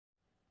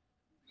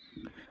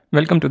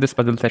Welcome to this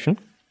puzzle session.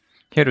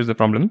 Here is the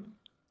problem.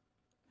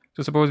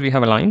 So suppose we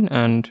have a line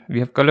and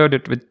we have colored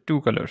it with two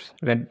colors,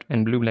 red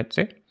and blue, let's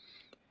say.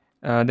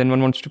 Then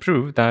one wants to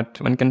prove that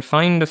one can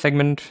find a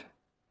segment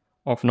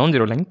of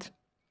non-zero length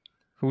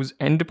whose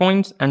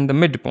endpoints and the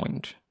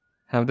midpoint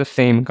have the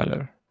same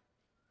color.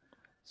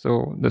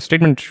 So the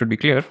statement should be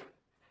clear.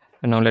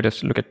 And now let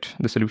us look at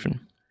the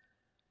solution.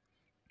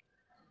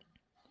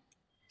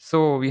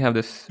 So we have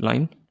this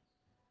line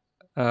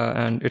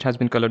and it has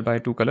been colored by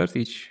two colors.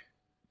 Each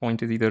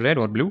point is either red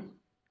or blue.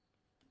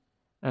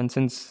 And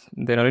since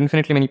there are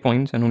infinitely many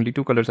points and only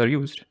two colors are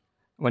used,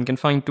 one can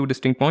find two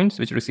distinct points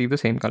which receive the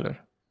same color.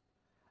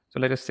 So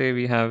let us say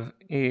we have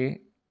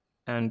A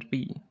and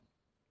B,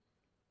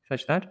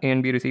 such that A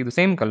and B receive the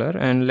same color,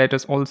 and let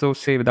us also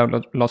say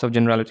without loss of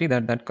generality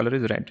that that color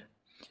is red.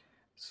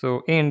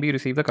 So A and B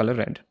receive the color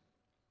red.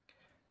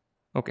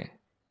 Okay,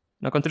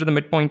 now consider the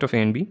midpoint of A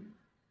and B.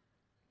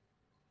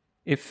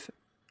 If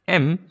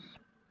M,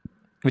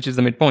 which is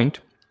the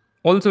midpoint,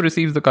 also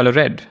receives the color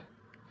red,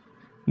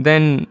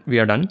 then we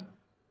are done.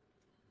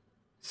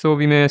 So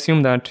we may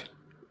assume that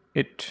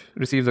it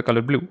receives the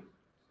color blue.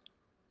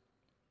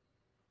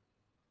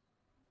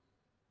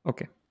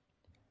 Okay.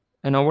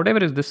 And now whatever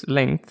is this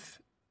length,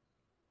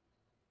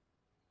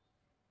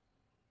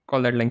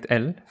 call that length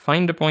L.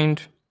 Find a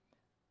point,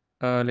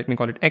 let me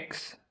call it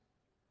X,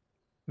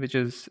 which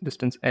is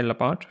distance L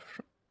apart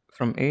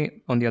from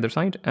A on the other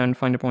side, and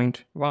find a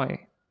point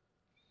Y,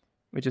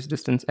 which is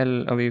distance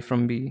L away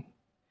from B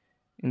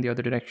in the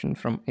other direction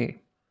from A.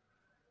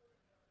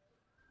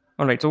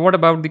 All right, so what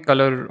about the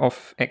color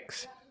of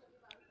X?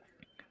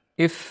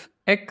 If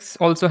X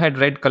also had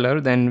red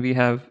color, then we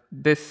have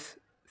this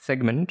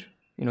segment,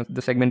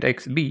 the segment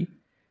XB,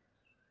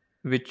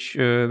 which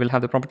will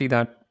have the property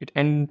that its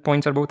end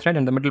points are both red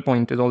and the middle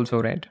point is also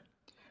red.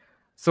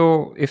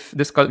 So if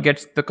this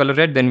gets the color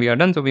red, then we are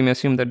done. So we may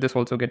assume that this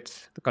also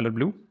gets the color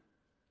blue.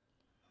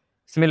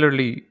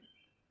 Similarly,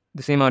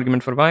 the same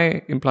argument for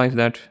Y implies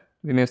that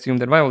we may assume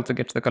that Y also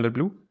gets the color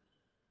blue.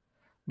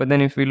 But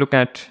then if we look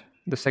at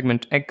the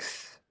segment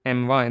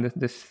XMY,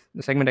 the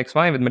segment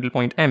XY with middle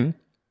point M,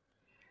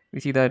 we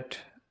see that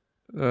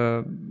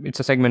it's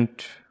a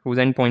segment whose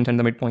endpoint and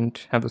the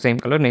midpoint have the same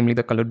color, namely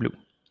the color blue.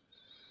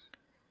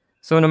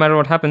 So no matter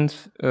what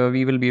happens,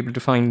 we will be able to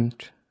find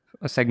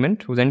a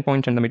segment whose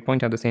endpoint and the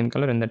midpoint have the same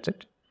color, and that's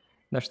it.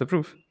 That's the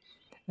proof.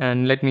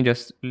 And let me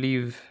just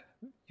leave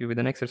you with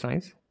an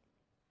exercise.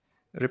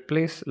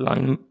 Replace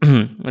line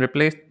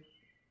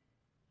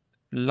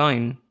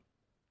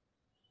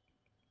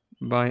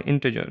by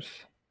integers.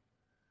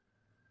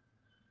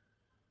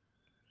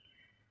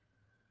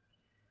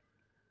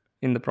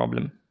 In the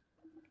problem.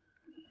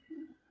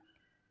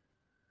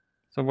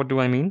 So what do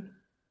I mean?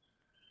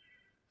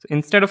 So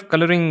instead of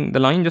coloring the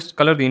line, just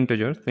color the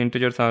integers. The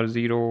integers are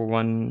 0,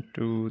 1,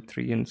 2,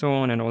 3, and so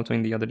on, and also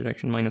in the other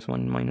direction,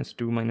 -1,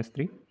 -2,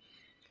 -3.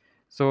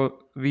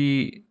 So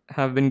we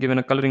have been given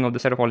a coloring of the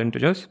set of all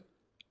integers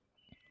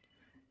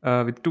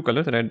with two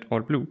colors, red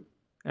or blue.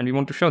 And we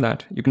want to show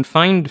that you can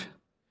find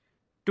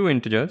two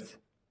integers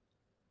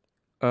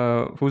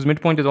whose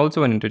midpoint is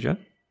also an integer,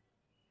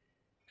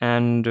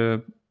 and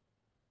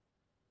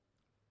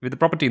with the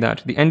property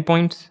that the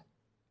endpoints,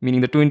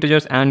 meaning the two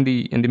integers and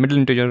the middle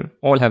integer,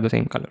 all have the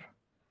same color.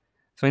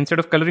 So instead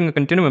of coloring a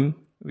continuum,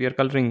 we are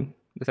coloring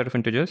the set of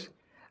integers.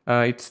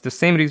 It's the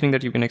same reasoning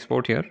that you can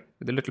export here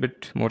with a little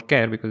bit more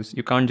care, because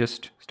you can't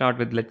just start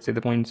with, let's say,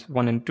 the points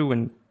 1 and 2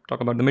 and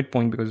talk about the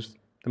midpoint, because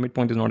the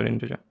midpoint is not an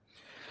integer.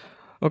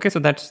 Okay, so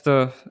that's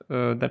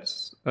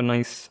a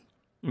nice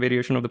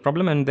variation of the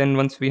problem. And then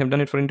once we have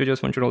done it for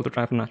integers, one should also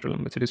try for natural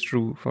numbers. It is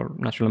true for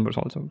natural numbers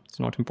also. It's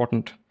not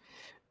important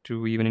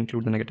to even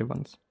include the negative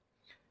ones.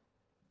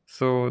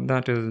 So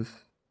that is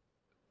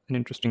an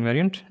interesting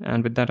variant.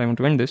 And with that, I want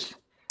to end this.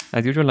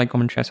 As usual, like,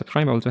 comment, share,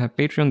 subscribe. I also have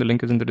Patreon. The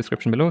link is in the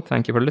description below.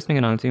 Thank you for listening,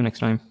 and I'll see you next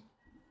time.